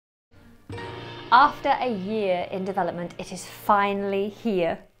After a year in development, it is finally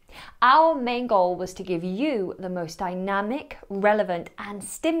here. Our main goal was to give you the most dynamic, relevant and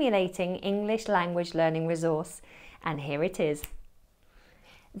stimulating English language learning resource. And here it is.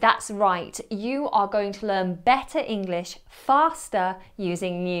 That's right, you are going to learn better English faster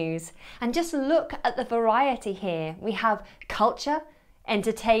using news. And just look at the variety here. We have culture,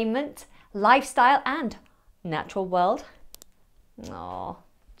 entertainment, lifestyle and natural world. Oh,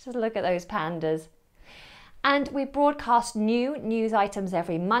 just look at those pandas. And we broadcast new news items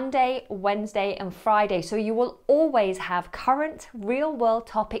every Monday, Wednesday and Friday, so you will always have current, real-world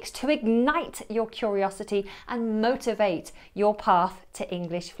topics to ignite your curiosity and motivate your path to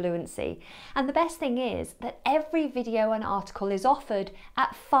English fluency. And the best thing is that every video and article is offered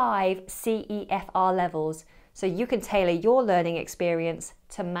at 5 CEFR levels, so you can tailor your learning experience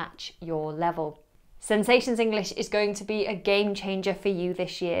to match your level. Sensations English is going to be a game changer for you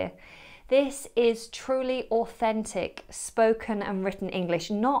this year. This is truly authentic spoken and written English,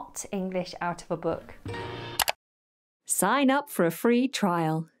 not English out of a book. Sign up for a free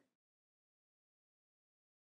trial.